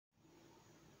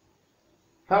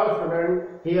Hello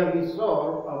student, here we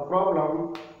solve a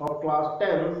problem of class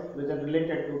 10 which is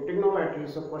related to trigonometry.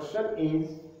 So question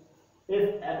is,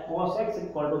 if cos x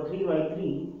equal to 3 by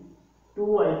 3,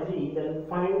 2 by 3, then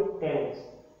find tanx.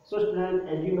 So student,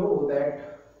 as you know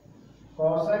that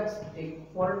cos x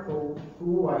equal to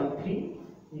 2 by 3,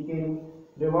 we can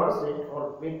reverse it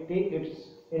or we take its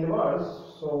inverse.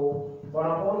 So 1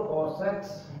 upon cos x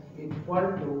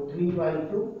equal to 3 by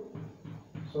 2.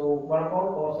 So 1 upon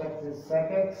cos x is sec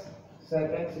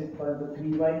x equal to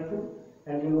 3 by 2,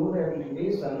 and you know the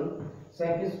relation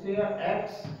sec square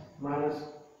x minus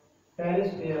tan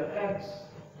square x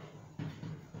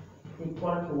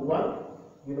equal to 1.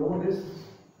 You know this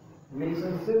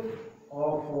relationship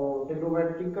of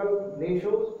trigonometrical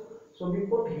ratios. So we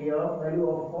put here value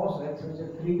of cos x, which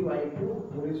is 3 by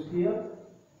 2 whole square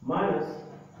minus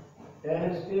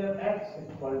tan square x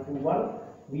equal to 1.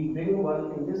 We bring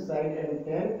 1 in this side and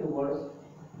 10 towards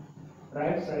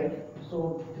right side.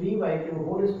 So 3 by 2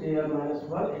 whole square minus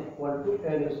 1 equal to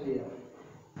 10 square.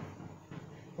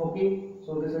 Okay,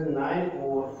 so this is 9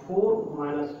 over 4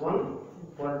 minus 1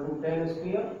 equal to 10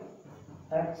 square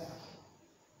x.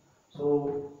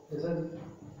 So this is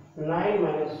 9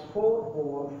 minus 4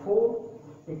 over 4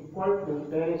 equal to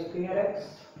 10 square x,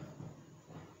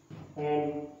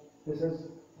 and this is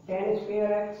 10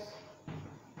 square x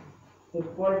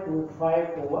equal to 5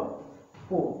 over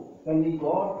 4. When we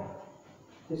got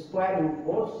the square root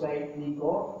both sides, we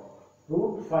got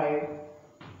root 5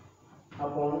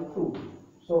 upon 2.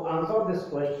 So answer of this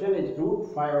question is root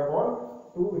 5 upon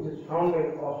 2, which is found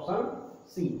in option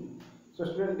C. So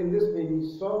student, in this way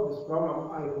we solve this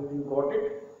problem. I hope you got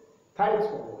it. Thanks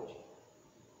for watching.